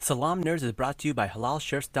Salaam Nerds is brought to you by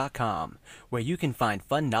halalshirts.com, where you can find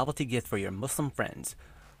fun novelty gifts for your Muslim friends.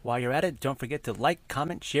 While you're at it, don't forget to like,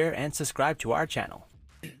 comment, share, and subscribe to our channel.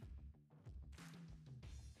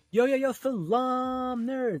 Yo, Salaam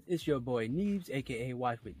Nerds! It's your boy Neebz, aka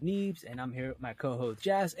Watch with Neebz, and I'm here with my co-host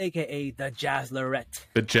Jazz, aka the Jazzlerette.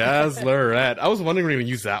 The Jazzlerette. I was wondering when you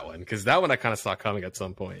use that one, because that one I kind of saw coming at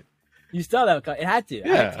some point. You saw that? It had to.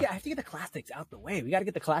 Yeah. I have to get the classics out the way. We got to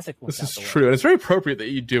get the classic ones This is out the true, way. and it's very appropriate that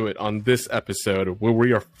you do it on this episode, where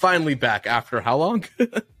we are finally back after how long?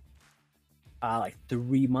 Like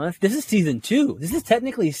 3 months. This is season 2. This is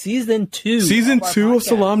technically season 2. Season 2 of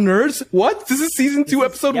Salaam Nerds? What? This is season 2,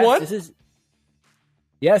 episode 1?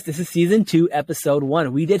 Yes, this is season 2, episode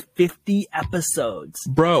 1. We did 50 episodes.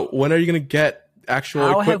 Bro, when are you going to get actual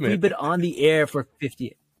equipment? How have we been on the air for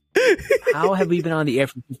 50? How have we been on the air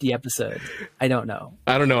for 50 episodes? I don't know.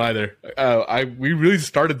 I don't know either. We really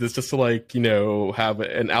started this just to have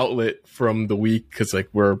an outlet from the week, because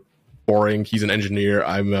we're boring. He's an engineer.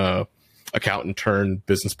 I'm a accountant turned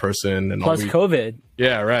business person, and plus COVID.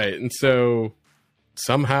 Yeah, right. And so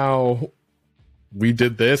somehow we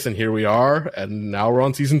did this, and here we are, and now we're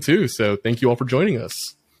on season 2. So thank you all for joining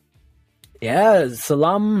us. Yeah,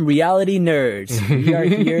 Salaam Reality Nerds. We are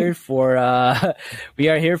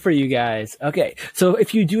here for you guys. Okay, so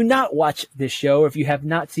if you do not watch this show, or if you have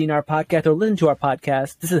not seen our podcast or listened to our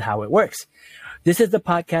podcast, this is how it works. This is the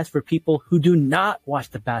podcast for people who do not watch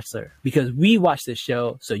The Bachelor, because we watch this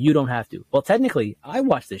show, so you don't have to. Well, technically, I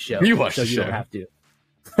watch this show, you watch so the you show. Don't have to.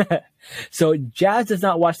 So Jazz does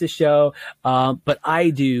not watch the show, but I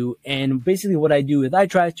do. And basically what I do is I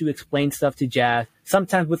try to explain stuff to Jazz,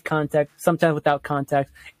 sometimes with context, sometimes without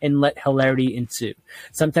context, and let hilarity ensue.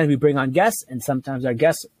 Sometimes we bring on guests, and sometimes our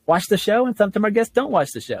guests watch the show, and sometimes our guests don't watch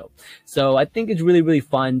the show. So I think it's really, really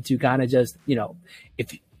fun to kind of just,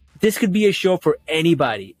 if this could be a show for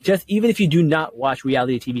anybody. Just even if you do not watch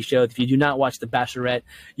reality TV shows, if you do not watch The Bachelorette,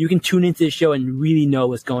 you can tune into the show and really know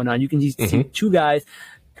what's going on. You can just see two guys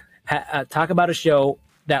talk about a show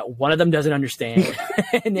that one of them doesn't understand,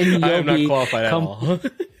 and then I am not qualified at all.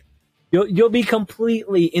 You'll be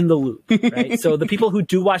completely in the loop, right? So the people who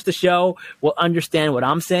do watch the show will understand what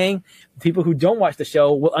I'm saying. The people who don't watch the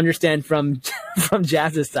show will understand from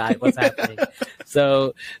Jazz's side what's happening.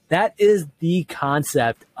 So that is the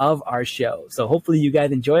concept of our show. So hopefully you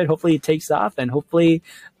guys enjoy it. Hopefully it takes off, and hopefully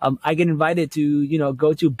I get invited to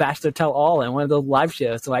go to Bachelor Tell All and one of those live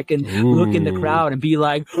shows, so I can look in the crowd and be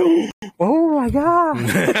like, "Oh my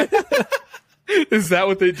god." Is that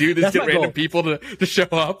what they do? They just get random people to show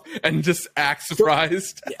up and just act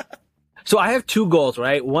surprised? So I have 2 goals,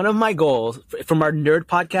 right? One of my goals from our nerd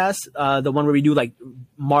podcast, the one where we do like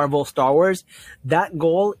Marvel, Star Wars, that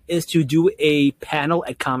goal is to do a panel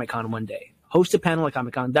at Comic-Con one day. Host a panel at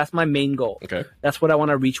Comic-Con. That's my main goal. Okay. That's what I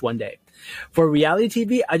want to reach one day. For reality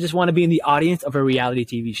TV, I just want to be in the audience of a reality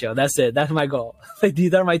TV show. That's it. That's my goal.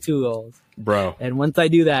 These are my 2 goals. Bro. And once I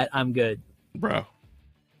do that, I'm good. Bro.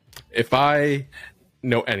 If I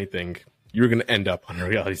know anything, you're going to end up on a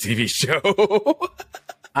reality TV show.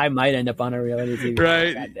 I might end up on a reality TV show.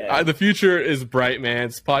 Right. The future is bright, man.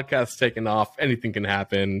 This podcast's taking off. Anything can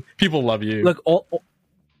happen. People love you. Look, all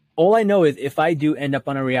I know is if I do end up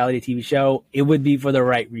on a reality TV show, it would be for the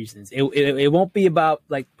right reasons. It won't be about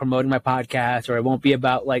like promoting my podcast, or it won't be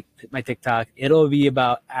about like my TikTok. It'll be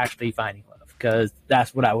about actually finding love, because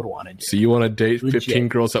that's what I would want to do. So you want to date Legit. 15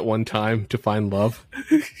 girls at one time to find love?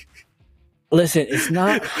 Listen, it's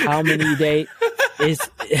not how many you date.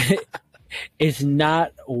 It's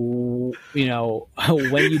not when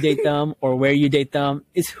you date them or where you date them.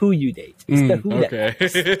 It's who you date. It's the who okay.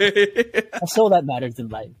 That's all that matters in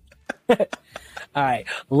life. All right,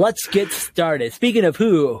 let's get started. Speaking of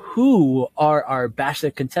who are our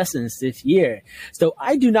Bachelor contestants this year? So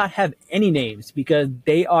I do not have any names because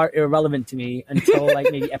they are irrelevant to me until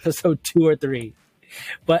like maybe episode 2 or 3.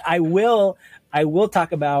 But I will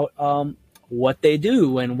talk about what they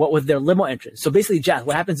do and what was their limo entrance. So basically, Jazz,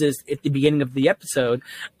 what happens is at the beginning of the episode,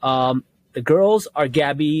 the girls are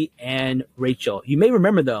Gabby and Rachel. You may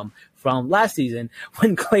remember them from last season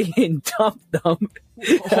when Clayton dumped them.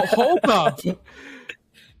 Hold up.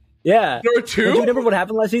 Yeah. There were 2? Don't you remember what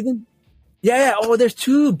happened last season? Yeah. Oh, there's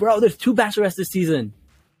 2, bro. There's 2 Bachelorettes this season.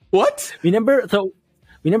 What? Remember, so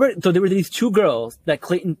there were these 2 girls that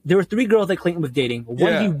there were 3 girls that Clayton was dating.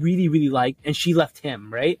 One he really, really liked, and she left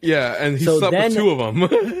him, right? Yeah, and he slept with 2 of them.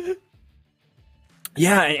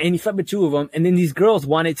 Yeah, and he slept with 2 of them, and then these girls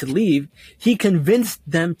wanted to leave. He convinced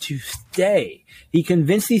them to stay. He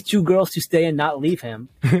convinced these 2 girls to stay and not leave him.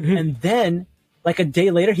 And then, like a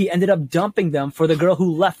day later, he ended up dumping them for the girl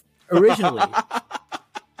who left originally.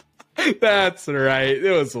 That's right.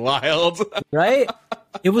 It was wild. Right?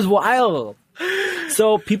 It was wild.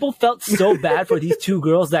 So people felt so bad for these two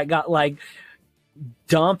girls that got like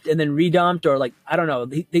dumped and then redumped, or like, I don't know,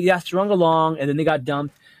 they got strung along and then they got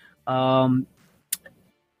dumped.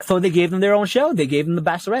 So they gave them their own show. They gave them the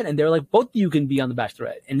Bachelorette, and they're like, both of you can be on the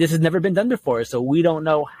Bachelorette. And this has never been done before, so we don't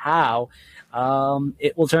know how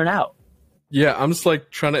it will turn out. Yeah, I'm just like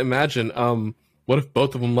trying to imagine. What if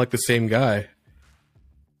both of them like the same guy?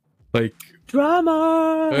 Like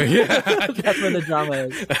drama. Yeah, that's where the drama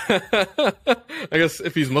is. I guess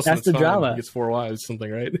if he's Muslim, that's the drama. He gets 4 wives, something,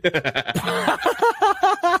 right?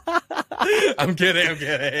 I'm kidding.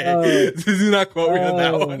 Do not quote me on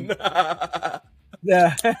that one.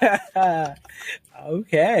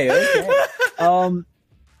 Okay.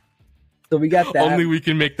 So we got that. Only we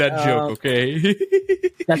can make that joke, okay?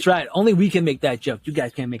 That's right. Only we can make that joke. You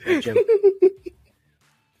guys can't make that joke.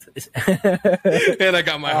 And I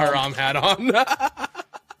got my haram hat on.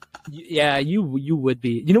 Yeah, you would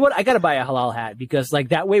be. You know what? I gotta buy a halal hat because like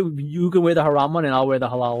that way you can wear the haram one and I'll wear the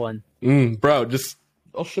halal one. Bro,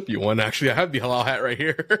 I'll ship you one. Actually, I have the halal hat right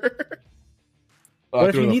here. What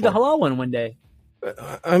if you need the halal one day?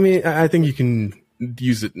 I mean, I think you can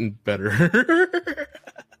use it better.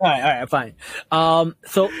 All right, fine.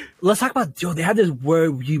 So let's talk about, they had this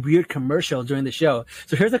weird commercial during the show.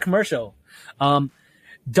 So here's a commercial.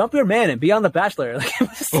 Dump your man and be on The Bachelor. Like, it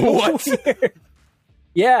was so what? Weird.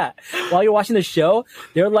 Yeah. While you're watching the show,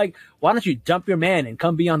 they're like, why don't you dump your man and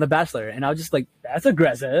come be on The Bachelor? And I was just like, that's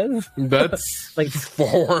aggressive. That's like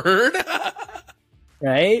forward.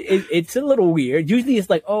 Right? It's a little weird. Usually it's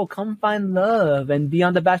like, oh, come find love and be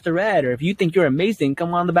on The Bachelorette. Or if you think you're amazing,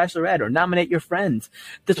 come on The Bachelorette or nominate your friends.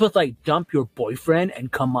 This was like, dump your boyfriend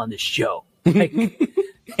and come on the show. Like,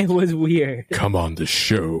 it was weird. Come on the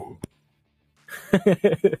show.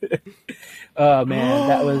 Oh, man,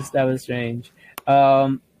 that was strange.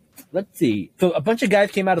 Let's see. So a bunch of guys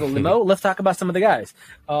came out of the limo. Let's talk about some of the guys.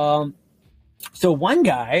 So one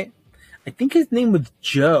guy, I think his name was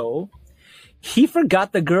Joe. He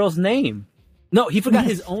forgot the girl's name. No, he forgot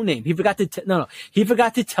his own name. He forgot to he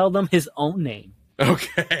forgot to tell them his own name.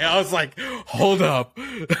 Okay, I was like, hold up.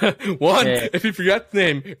 One, if he forgot the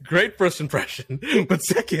name, great first impression. But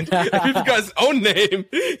second, if he forgot his own name,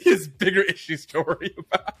 he has bigger issues to worry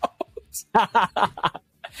about.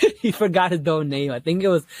 He forgot his own name. I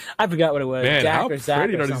forgot what it was. Man, Jack how or Zach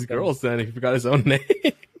pretty or are these something. girls then if he forgot his own name?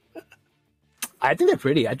 I think they're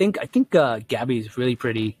pretty. I think Gabby is really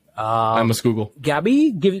pretty. I must Google.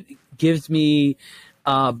 Gabby gives me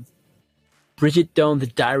Bridget Jones'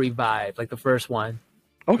 Diary vibe, like the first one.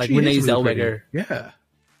 Oh, like she Renee is really Zellweger. Pretty.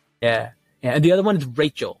 Yeah. And the other one is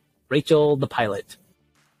Rachel the pilot.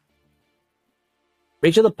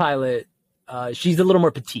 Rachel the pilot. She's a little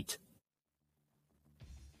more petite.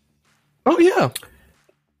 Oh yeah,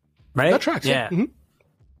 right. That tracks. Yeah. Mm-hmm.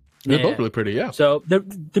 They're both really pretty. Yeah. So they're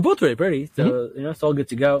both really pretty. So it's all good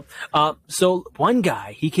to go. So one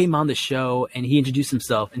guy, he came on the show and he introduced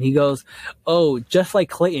himself and he goes, "Oh, just like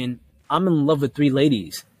Clayton, I'm in love with 3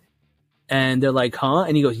 ladies." And they're like, "Huh?"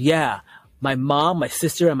 And he goes, "Yeah, my mom, my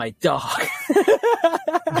sister, and my dog."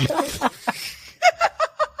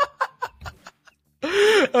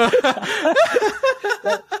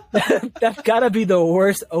 That's gotta be the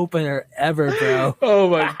worst opener ever, bro. Oh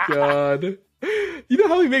my god. You know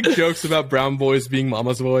how we make jokes about brown boys being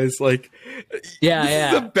mama's boys? Like, this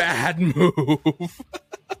is a bad move.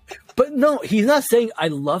 But no, he's not saying I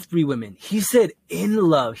love 3 women. He said in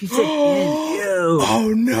love. He said in. Ew.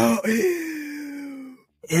 Oh no.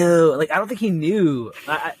 Ew. Like, I don't think he knew.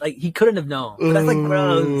 Like, he couldn't have known. But that's like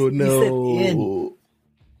gross. No. He said in.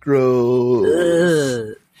 Gross.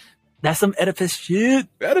 Ugh. That's some Oedipus shit.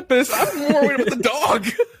 Oedipus? I'm more worried about the dog.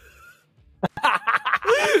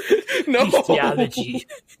 No. Bestiality.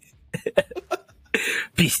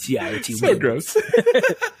 Bestiality. So gross.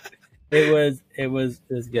 It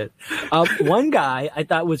was good. One guy I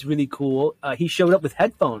thought was really cool. He showed up with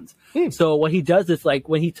headphones. So what he does is, like,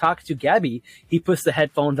 when he talks to Gabby, he puts the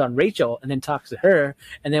headphones on Rachel and then talks to her.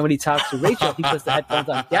 And then when he talks to Rachel, he puts the headphones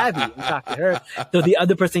on Gabby and talks to her, so the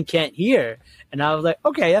other person can't hear. And I was like,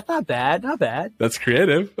 okay, that's not bad. That's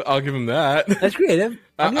creative. I'll give him that. That's creative.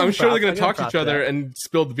 I'm sure they're going to talk to each other and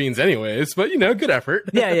spill the beans anyways, but, good effort.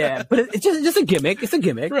 Yeah. But it's just a gimmick. It's a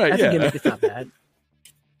gimmick. Right, That's a gimmick. It's not bad.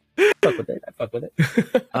 I fuck with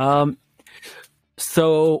it.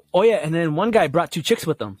 So, and then one guy brought 2 chicks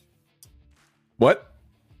with him. What?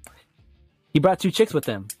 He brought 2 chicks with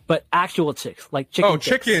him, but actual chicks, like chicken. Oh,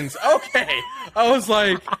 chicks. chickens. Okay. I was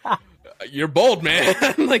like, you're bold, man.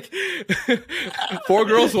 Like, 4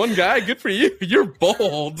 girls, 1 guy. Good for you. You're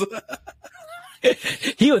bold.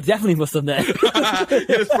 He was definitely Muslim then. He had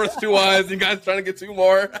his first 2 wives, and you guys trying to get 2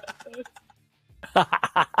 more. Oh,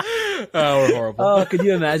 we're horrible. Oh, could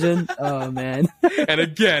you imagine? Oh, man. And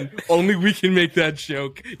again, only we can make that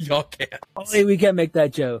joke. Y'all can't. Only we can make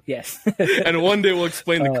that joke, yes. And one day we'll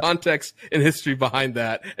explain the context and history behind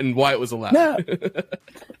that and why it was allowed. No.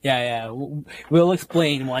 Yeah. We'll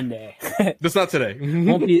explain one day. That's not today.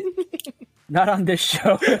 Won't be... Not on this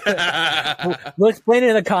show. We'll explain it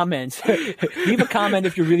in the comments. Leave a comment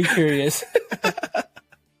if you're really curious.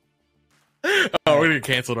 Oh, we're gonna get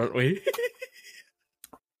canceled, aren't we?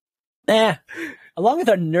 As long as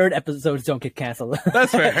our nerd episodes don't get canceled.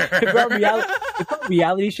 That's fair. If our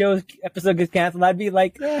reality shows episode gets canceled, I'd be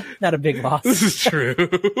like, not a big loss. This is true.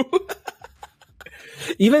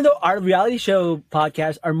 Even though our reality show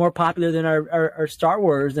podcasts are more popular than our Star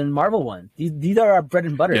Wars and Marvel ones. These are our bread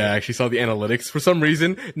and butter. Yeah, I actually saw the analytics. For some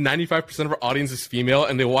reason, 95% of our audience is female,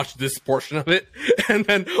 and they watch this portion of it. And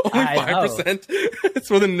then only 5% it's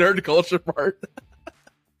for the nerd culture part.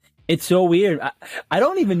 It's so weird. I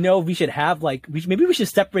don't even know if we should have, like, maybe we should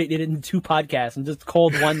separate it into 2 podcasts and just call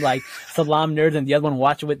one, like, Salaam Nerds and the other one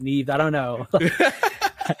Watch It with Neebz. I don't know.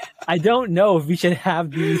 I don't know if we should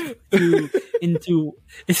have these 2 into...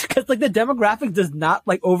 It's because, like, the demographic does not,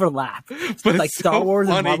 like, overlap. But like, Star so Wars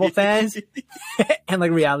funny. and Marvel fans and,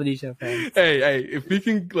 like, reality show fans. Hey, if we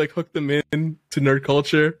can, like, hook them in to nerd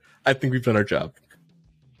culture, I think we've done our job.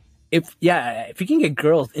 If we can get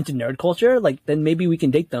girls into nerd culture, like, then maybe we can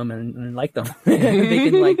date them and like them. They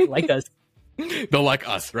can like us. They'll like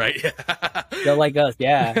us, right? They'll like us,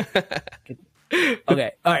 yeah.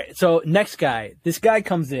 Okay, all right. So next guy, this guy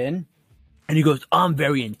comes in and he goes, "I'm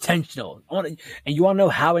very intentional. And you want to know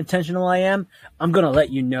how intentional I am? I'm gonna let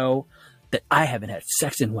you know that I haven't had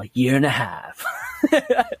sex in like 1.5 years."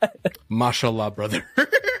 Mashallah, brother.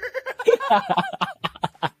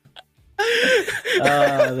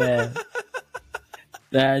 Oh man,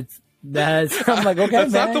 that's I'm like, okay,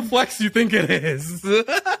 that's man. not the flex you think it is.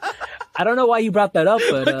 I don't know why you brought that up,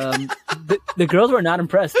 but the girls were not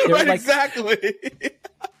impressed. They were Right, like, exactly.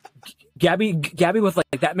 Gabby was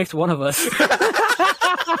like, that makes one of us.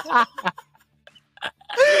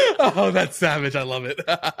 Oh, that's savage. I love it.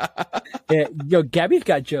 Yeah, yo, Gabby's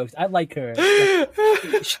got jokes. I like her.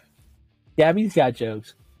 Gabby's got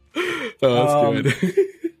jokes. Oh, that's good.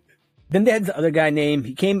 Then they had this other guy named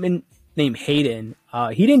Hayden.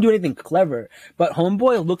 He didn't do anything clever, but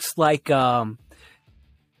homeboy looks like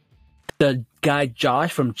the guy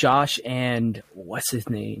Josh from Josh and what's his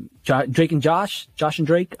name? Drake and Josh? Josh and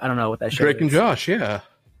Drake? I don't know what that show is. Drake and Josh, yeah.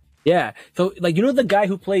 Yeah. So, like, you know the guy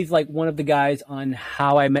who plays, like, one of the guys on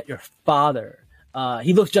How I Met Your Father?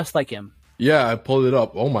 He looks just like him. Yeah, I pulled it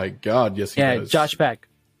up. Oh, my God. Yes, he does. Josh Peck.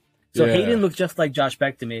 So Yeah. Hayden looks just like Josh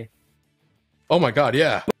Peck to me. Oh, my God,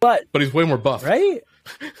 yeah. But he's way more buff. right?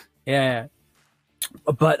 Yeah.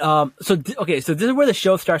 But, so this is where the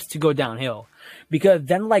show starts to go downhill. Because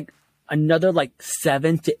then, like, another, like,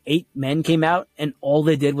 7 to 8 men came out, and all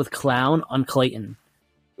they did was clown on Clayton.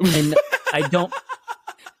 And I don't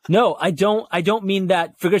mean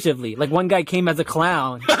that figuratively. Like, one guy came as a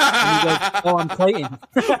clown, and he goes, "Oh, I'm Clayton."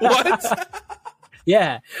 What?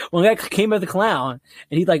 Yeah. One guy came as a clown,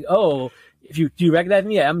 and he's like, "Oh, do you recognize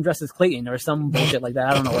me? Yeah, I'm dressed as Clayton," or some bullshit like that.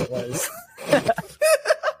 I don't know what it was.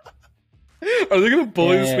 Are they going to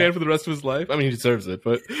bully this man for the rest of his life? I mean, he deserves it,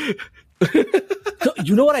 but... So,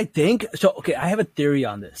 you know what I think? So, okay, I have a theory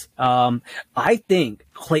on this. I think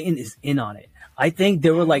Clayton is in on it. I think they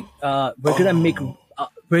were like, we're gonna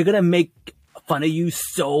make fun of you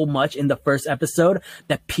so much in the first episode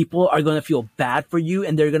that people are gonna feel bad for you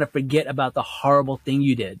and they're gonna forget about the horrible thing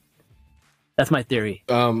you did. That's my theory.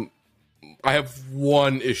 I have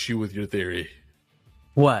one issue with your theory.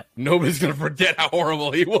 What? Nobody's gonna forget how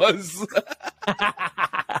horrible he was.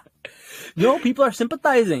 No, people are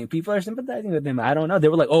sympathizing. People are sympathizing with him. I don't know. They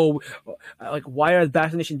were like, "Oh, like, why are the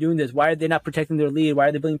Bachelor Nation doing this? Why are they not protecting their lead? Why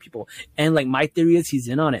are they blaming people?" And, like, my theory is he's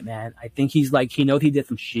in on it, man. I think he's like, he knows he did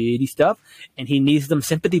some shitty stuff and he needs some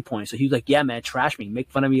sympathy points. So he's like, "Yeah, man, trash me. Make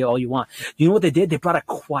fun of me all you want." You know what they did? They brought a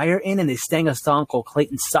choir in and they sang a song called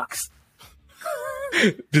Clayton Sucks.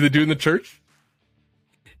 Did they do it in the church?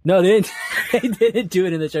 No, they didn't. They didn't do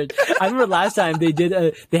it in the church. I remember last time they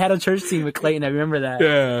did. They had a church scene with Clayton. I remember that.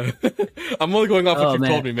 Yeah, I'm only going off what you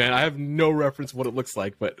told me, man. I have no reference what it looks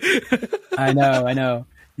like, but I know.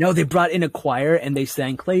 No, they brought in a choir and they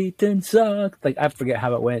sang "Clayton Sucks." Like, I forget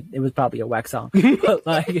how it went. It was probably a wax song, but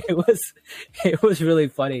like it was really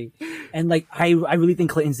funny. And like I really think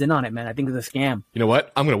Clayton's in on it, man. I think it's a scam. You know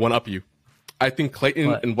what? I'm gonna one up you. I think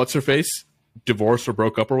Clayton and what's her face divorced or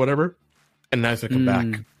broke up or whatever, and now he's gonna come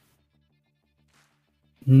back.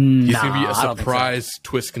 He's going to be a surprise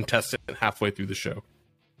twist contestant halfway through the show.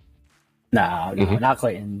 No, not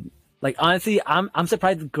Clayton. Like, honestly, I'm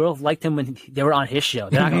surprised the girls liked him when they were on his show.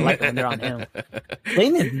 They're not going to like him when they're on him.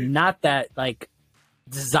 Clayton is not that, like,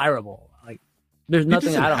 desirable. Like, there's nothing,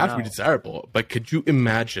 I don't know. It doesn't have to be desirable, but could you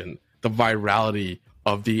imagine the virality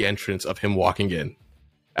of the entrance of him walking in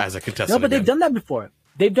as a contestant? No, but they've done that before.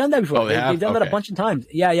 They've done that before. Oh, they've done that a bunch of times.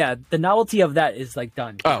 Yeah. The novelty of that is like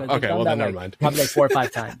done. Oh, okay. Well, then never mind. Probably like 4 or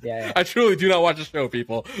 5 times. Yeah. I truly do not watch the show,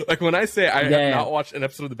 people. Like when I say I have not watched an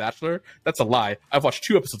episode of The Bachelor, that's a lie. I've watched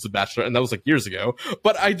 2 episodes of Bachelor, and that was like years ago.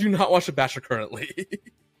 But I do not watch The Bachelor currently.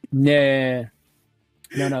 Nah.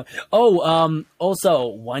 No. Oh, also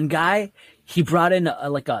one guy, he brought in a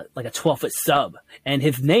 12-foot sub, and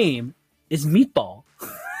his name is Meatball.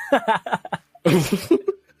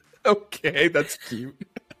 Okay, that's cute.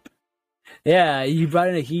 Yeah, he brought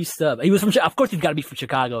in a huge sub. He was from, of course, he's got to be from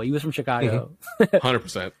Chicago. He was from Chicago.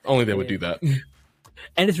 100%. Only they would do that.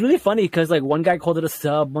 And it's really funny because like one guy called it a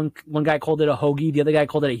sub, one guy called it a hoagie, the other guy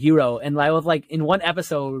called it a hero. And I was like, in one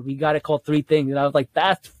episode, we got to call 3 things, and I was like,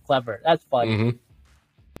 that's clever, that's funny. Mm-hmm.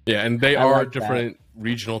 Yeah, and they are like different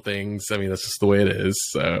regional things. I mean, that's just the way it is.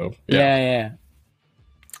 So yeah.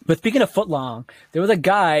 But speaking of footlong, there was a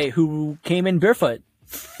guy who came in barefoot.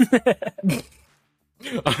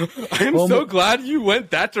 I'm so glad you went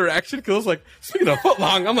that direction because I was like, speaking of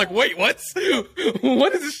footlong, I'm like, wait, what?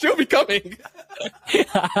 What is this show becoming?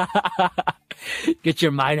 Get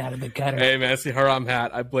your mind out of the gutter. Hey man, it's the haram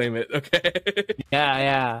hat. I blame it. Okay.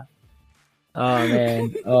 Yeah. Oh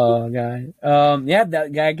man. Oh god. Yeah,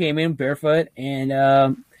 that guy came in barefoot,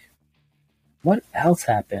 and what else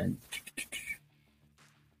happened?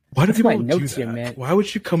 Why do people do that? Here, man. Why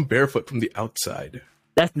would you come barefoot from the outside?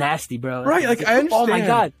 That's nasty, bro. Right, like I understand. Oh my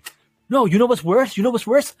god. No, you know what's worse?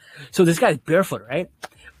 So this guy's barefoot, right?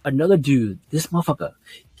 Another dude, this motherfucker,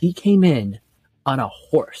 he came in on a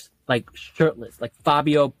horse, like shirtless, like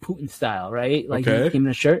Fabio Putin style, right? Like he came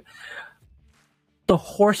in a shirt. The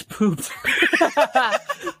horse pooped.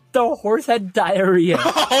 The horse had diarrhea.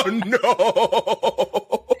 Oh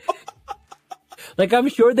no! Like I'm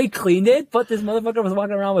sure they cleaned it, but this motherfucker was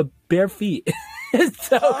walking around with bare feet.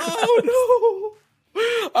 So oh no!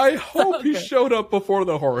 I hope he showed up before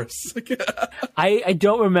the horse. I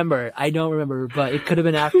don't remember, but it could have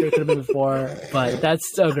been after, it could have been before. But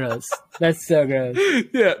that's so gross.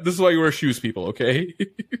 Yeah, this is why you wear shoes, people. Okay.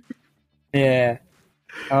 Yeah.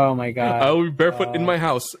 Oh my god. I will be barefoot in my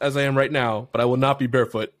house as I am right now, but I will not be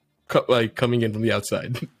barefoot like coming in from the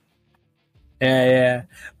outside. Yeah.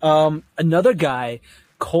 Another guy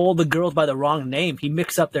called the girls by the wrong name. He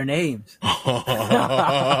mixed up their names.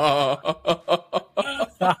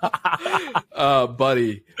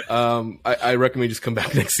 Buddy, I recommend you just come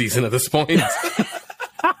back next season at this point.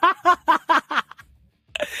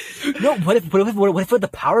 No, what if the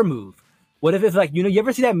power move? What if it's like, you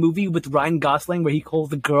ever see that movie with Ryan Gosling where he calls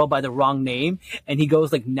the girl by the wrong name and he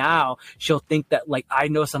goes like, now she'll think that like I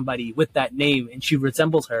know somebody with that name and she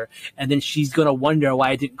resembles her, and then she's gonna wonder why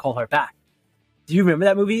I didn't call her back. Do you remember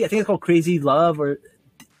that movie? I think it's called Crazy Love or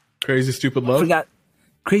Crazy Stupid Love. I forgot.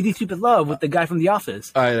 Crazy Stupid Love with the guy from The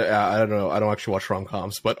Office. I don't know. I don't actually watch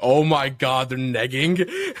rom-coms, but oh my god, they're negging.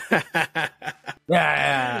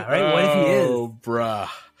 Yeah, right. What if he is? Oh, bruh.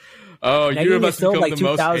 Oh, you're about to become like the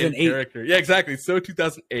most hated character. Yeah, exactly. So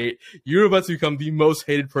 2008, you're about to become the most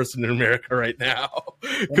hated person in America right now.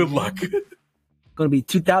 Good luck. Going to be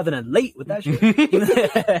 2000 and late with that shit.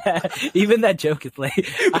 Even that joke is late.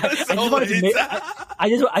 I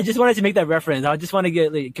just wanted to make that reference. I just want to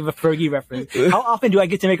give a Fergie reference. How often do I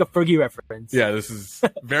get to make a Fergie reference? Yeah, this is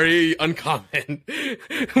very uncommon.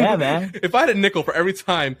 Yeah, man. If I had a nickel for every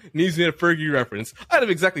time Neebz made a Fergie reference, I'd have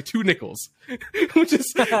exactly 2 nickels, which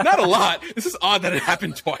is not a lot. This is odd that it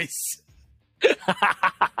happened twice.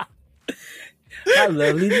 My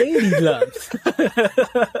lovely lady loves.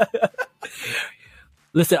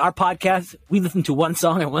 Listen, our podcast, we listen to one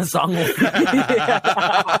song and one song only.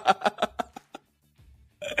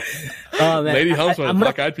 Oh, man. Lady Humps with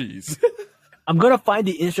Black Eyed Peas. I'm going to find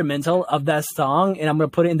the instrumental of that song and I'm going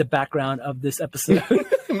to put it in the background of this episode.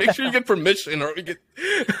 Make sure you get permission or we get...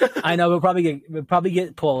 I know, we'll probably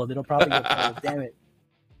get pulled. It'll probably get pulled. Damn it.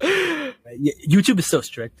 YouTube is so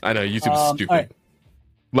strict. I know, YouTube is stupid. Right.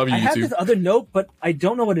 Love you, YouTube. I have this other note, but I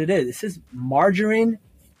don't know what it is. It says margarine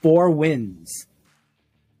 4 wins.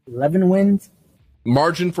 11 wins?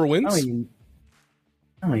 Margin for wins? I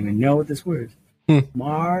don't even know what this word is.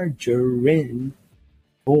 Margarine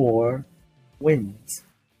 4 wins.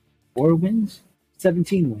 4 wins?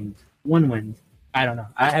 17 wins. 1 wins. I don't know.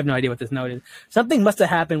 I have no idea what this note is. Something must have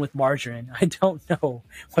happened with margarine. I don't know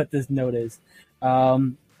what this note is.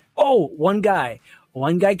 One guy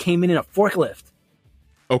came in a forklift.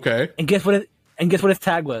 Okay. And guess what? And guess what his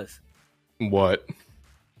tag was? What?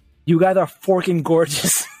 You guys are forking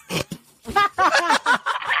gorgeous.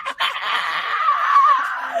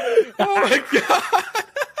 Oh my god!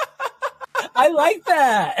 I like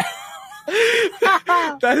that.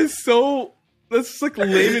 That's like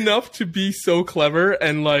lame enough to be so clever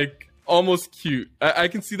and like almost cute. I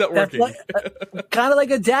can see that working. Like, kind of like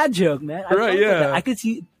a dad joke, man. Right? Yeah. I could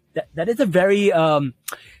see that. That is a very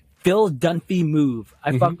Phil Dunphy move.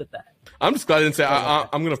 I fuck with that. I'm just glad I didn't say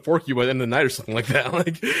I'm gonna fork you by the end of the night or something like that.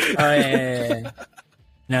 Like, oh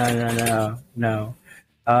yeah. No.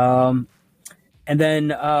 And then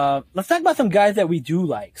let's talk about some guys that we do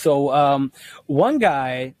like. So one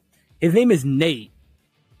guy, his name is Nate.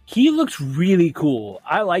 He looks really cool.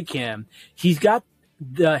 I like him. He's got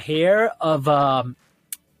the hair of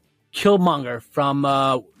Killmonger from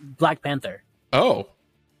Black Panther. oh,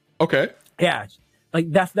 okay. Yeah,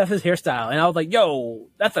 like that's his hairstyle. And I was like, yo,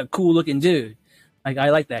 that's a cool looking dude. Like,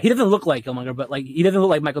 I like that. He doesn't look like Killmonger, but like he doesn't look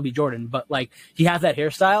like Michael B. Jordan, but like he has that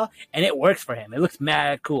hairstyle and it works for him. It looks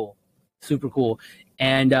mad cool. Super cool.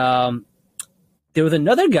 And there was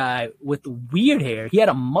another guy with weird hair. He had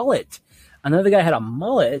a mullet. Another guy had a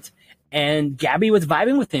mullet, and Gabby was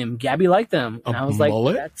vibing with him. Gabby liked him. And I was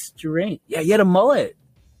mullet? like, that's strange. Yeah, he had a mullet.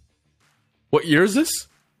 What year is this?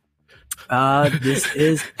 This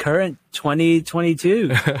is current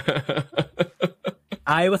 2022.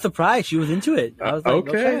 I was surprised. She was into it. I was like,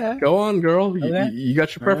 okay. Go on, girl. Okay. You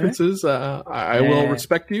got your preferences. I will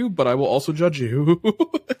respect you, but I will also judge you.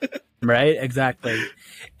 Right, exactly.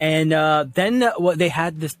 And then they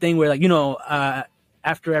had this thing where, like,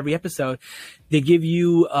 after every episode, they give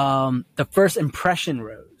you the first impression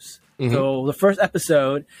rose. Mm-hmm. So the first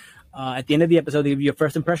episode, at the end of the episode, they give you a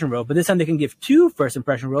first impression rose. But this time they can give 2 first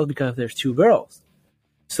impression roses because there's 2 girls.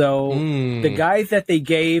 So the guys that they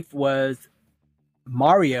gave was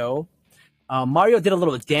Mario. Mario did a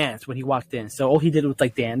little dance when he walked in. So all he did was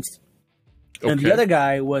like dance. Okay. And the other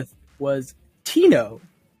guy was Tino.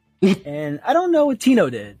 And I don't know what Tino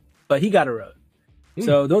did, but he got a rose.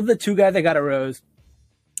 So those are the 2 guys that got a rose.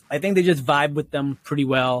 I think they just vibe with them pretty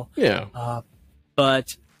well. Yeah. But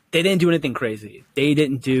they didn't do anything crazy. They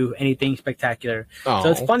didn't do anything spectacular. Oh.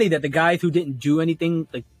 So it's funny that the guys who didn't do anything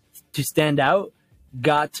like to stand out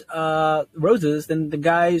got roses, and the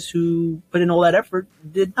guys who put in all that effort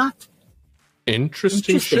did not.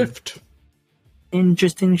 Interesting shift.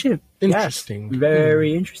 Interesting. Yes,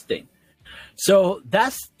 very interesting. So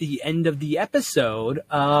that's the end of the episode,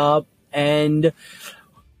 and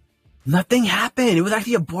nothing happened. It was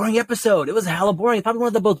actually a boring episode. It was hella boring. It's probably one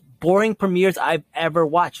of the most boring premieres I've ever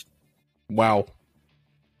watched. Wow.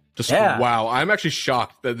 Wow. I'm actually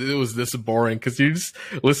shocked that it was this boring because you just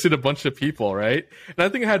listed a bunch of people, right? And I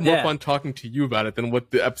think I had more fun talking to you about it than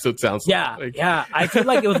what the episode sounds like. Yeah. I feel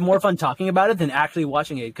like it was more fun talking about it than actually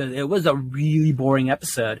watching it because it was a really boring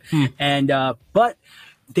episode. And, but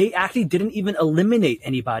they actually didn't even eliminate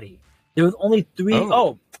anybody. There was only 3.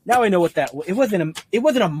 Oh, now I know what that was. It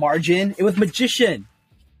wasn't a margin. It was magician.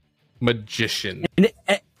 And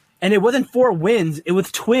it wasn't 4 wins. It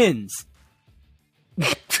was twins.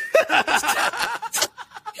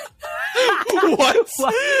 What?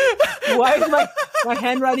 Why is my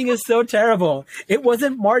handwriting is so terrible? It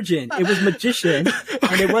wasn't margin. It was magician.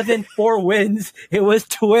 And it wasn't 4 wins. It was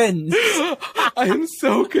twins. I am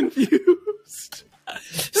so confused.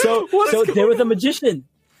 So there was a magician.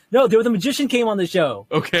 No, there was a magician came on the show.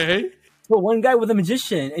 Okay. So one guy was a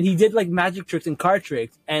magician, and he did like magic tricks and card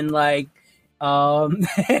tricks, and like,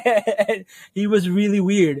 he was really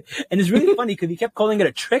weird. And it's really funny because he kept calling it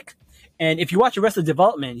a trick. And if you watch Arrested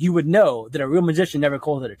Development, you would know that a real magician never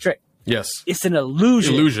calls it a trick. Yes. It's an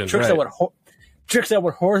illusion. Tricks right. are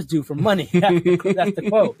what whores do for money. That's the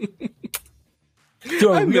quote.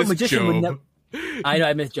 So a real magician would never. I know,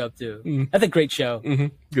 I miss Job too. That's a great show. Mm-hmm.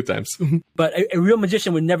 Good times. But a real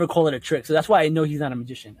magician would never call it a trick. So that's why I know he's not a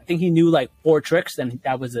magician. I think he knew like 4 tricks and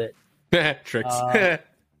that was it. Tricks.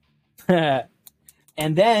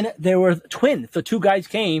 And then there were twins. So 2 guys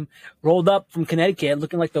came, rolled up from Connecticut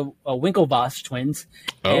looking like the Winklevoss twins.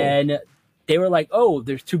 Oh. And they were like, oh,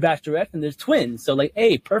 there's 2 Bachelorettes and there's twins. So like,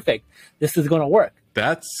 hey, perfect. This is going to work.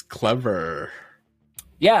 That's clever.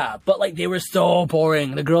 Yeah, but like they were so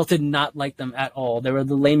boring. The girls did not like them at all. They were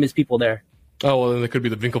the lamest people there. Oh, well, then they could be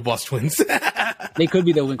the Winklevoss twins. They could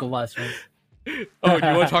be the Winklevoss twins. Oh, do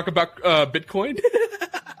you want to talk about Bitcoin?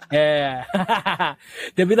 Yeah.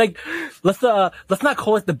 They'd be like, let's not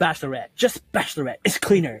call it the Bachelorette. Just Bachelorette. It's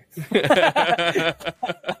cleaner.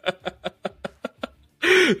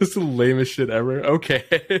 This is the lamest shit ever.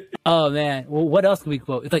 Okay. Oh man. Well, what else can we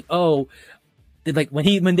quote? It's like, oh, like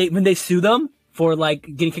when they sue them for like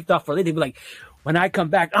getting kicked off for late, they'd be like, when I come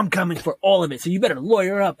back, I'm coming for all of it. So you better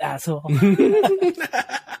lawyer up, asshole.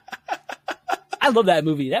 I love that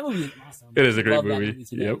movie. That movie is awesome. It is a great movie.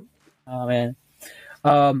 Yep. Oh man.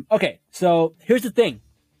 Okay. So here's the thing.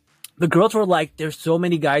 The girls were like, there's so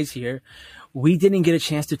many guys here. We didn't get a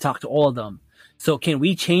chance to talk to all of them. So can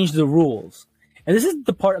we change the rules? And this is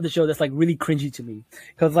the part of the show that's like really cringy to me.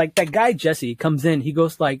 Cause like that guy, Jesse, comes in, he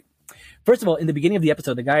goes like, first of all, in the beginning of the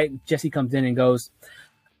episode, the guy, Jesse, comes in and goes,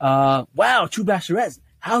 wow, true bachelorettes,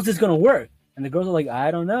 how's this going to work? And the girls are like, I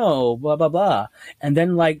don't know, blah, blah, blah. And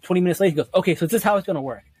then like 20 minutes later, he goes, okay, so this is how it's going to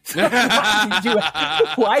work. So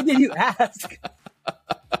why did you ask?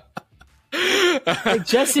 Like,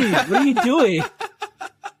 Jesse, what are you doing?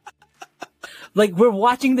 Like, we're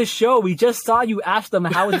watching the show. We just saw you ask them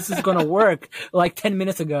how this is going to work like 10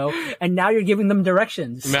 minutes ago, and now you're giving them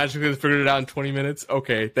directions. Magically figured it out in 20 minutes.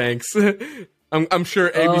 Okay, thanks. I'm sure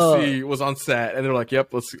ABC was on set, and they're like,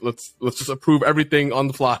 "Yep, let's just approve everything on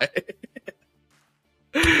the fly."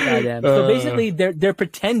 Goddamn. So basically, they're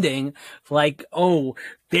pretending like, oh,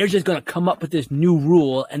 they're just going to come up with this new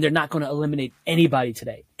rule, and they're not going to eliminate anybody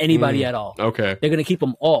today, anybody at all. Okay, they're going to keep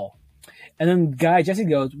them all. And then guy Jesse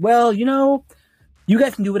goes, well, you know, you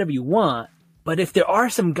guys can do whatever you want, but if there are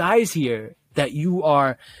some guys here that you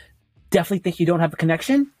are definitely think you don't have a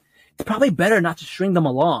connection, it's probably better not to string them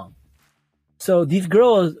along. So these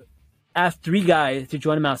girls asked 3 guys to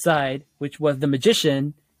join them outside, which was the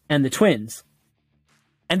magician and the twins.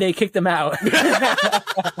 And they kicked them out.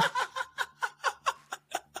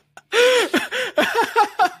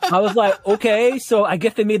 I was like, okay, so I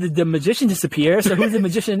guess they made the magician disappear. So who's the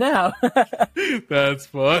magician now? That's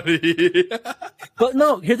funny. But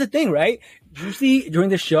no, here's the thing, right? Usually during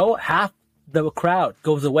the show, half the crowd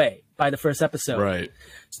goes away by the first episode. Right.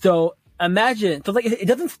 So imagine, so like it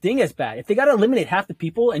doesn't sting as bad. If they got to eliminate half the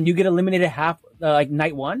people and you get eliminated half, like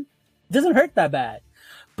night 1, it doesn't hurt that bad.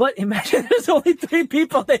 But imagine there's only 3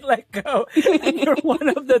 people they let go, and you're one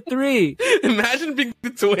of the 3. Imagine being the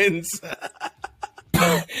twins.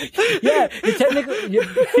 Yeah,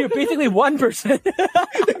 you're basically one person.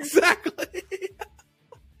 Exactly.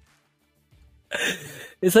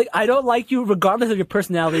 It's like, I don't like you regardless of your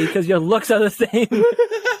personality because your looks are the same.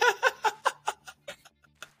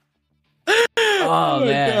 Oh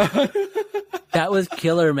man. God. That was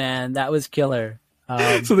killer, man. That was killer.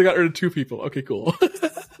 So they got rid of 2 people. Okay, cool.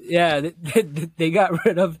 Yeah, they got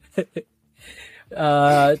rid of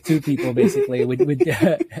 2 people basically with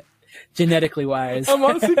genetically wise. I'm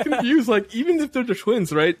honestly confused. Like, even if they're the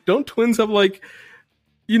twins, right? Don't twins have like,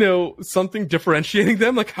 you know, something differentiating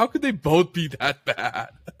them? Like, how could they both be that bad?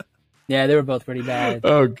 Yeah, they were both pretty bad.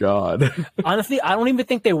 Oh God. Honestly, I don't even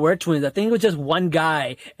think they were twins. I think it was just one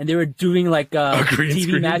guy, and they were doing like a TV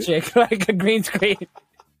screen magic, like a green screen.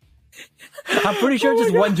 I'm pretty sure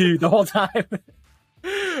just one dude the whole time.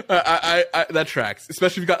 I that tracks,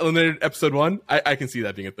 especially if you got eliminated episode 1. I can see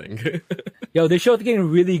that being a thing. Yo, this show's getting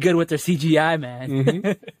really good with their CGI, man.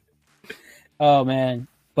 Mm-hmm. Oh man,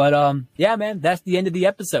 but yeah, man, that's the end of the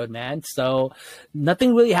episode, man. So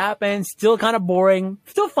nothing really happened. Still kind of boring.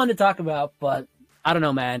 Still fun to talk about, but I don't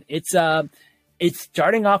know, man. It's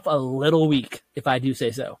starting off a little weak, if I do say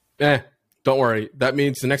so. Don't worry. That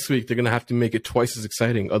means the next week they're gonna have to make it twice as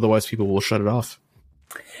exciting. Otherwise, people will shut it off.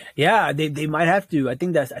 Yeah, they might have to. I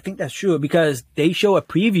think that's true because they show a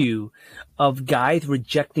preview of guys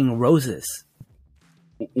rejecting roses.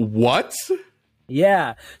 What?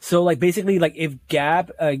 Yeah. So like basically like if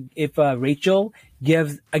Rachel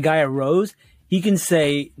gives a guy a rose, he can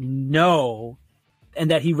say no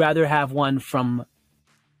and that he'd rather have one from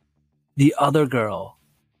the other girl.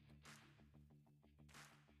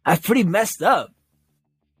 That's pretty messed up.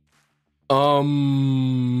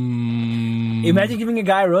 Imagine giving a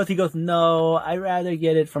guy a rose. He goes, "No, I'd rather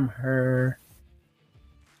get it from her."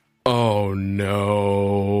 Oh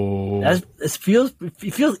no! It feels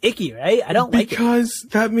icky, right? I don't like it because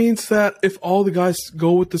that means that if all the guys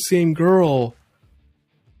go with the same girl,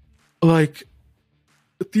 like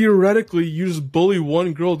theoretically, you just bully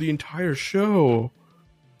one girl the entire show.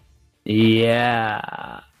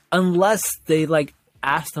 Yeah, unless they like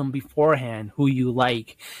ask them beforehand who you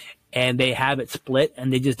like. And they have it split,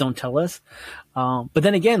 and they just don't tell us. But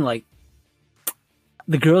then again, like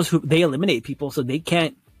the girls they eliminate people, so they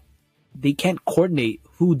can't coordinate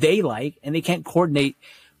who they like, and they can't coordinate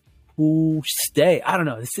who stay. I don't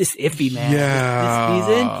know. It's just iffy, man. Yeah. This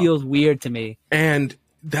season feels weird to me, and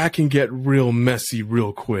that can get real messy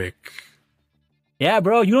real quick. Yeah,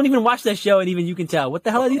 bro, you don't even watch that show, and even you can tell. What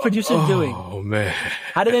the hell are these producers doing? Oh man,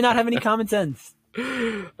 how do they not have any common sense?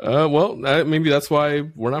 Well, maybe that's why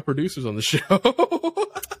we're not producers on the show.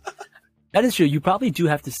 That is true. You probably do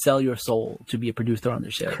have to sell your soul to be a producer on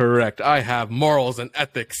the show. Correct. I have morals and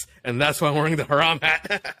ethics, and that's why I'm wearing the haram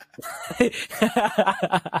hat.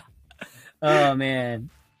 Oh man,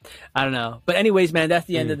 I don't know. But anyways, man, that's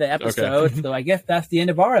the end of the episode. Okay. So I guess that's the end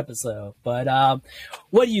of our episode. But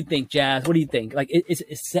what do you think, Jazz? What do you think? Like it's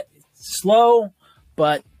slow,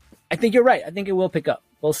 but I think you're right. I think it will pick up.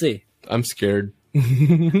 We'll see. I'm scared.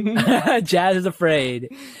 Jazz is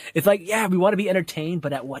afraid. It's like, yeah, we want to be entertained,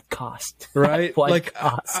 but at what cost? Right? Like,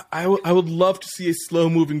 cost? I would love to see a slow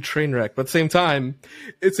moving train wreck, but at the same time,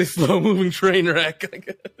 it's a slow moving train wreck.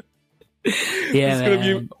 Yeah, it's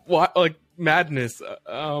gonna be like madness.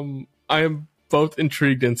 I am both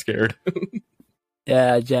intrigued and scared.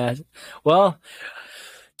 Yeah, Jazz. Well,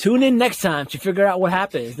 tune in next time to figure out what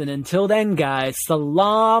happens. And until then, guys,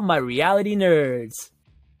 Salaam, my reality nerds.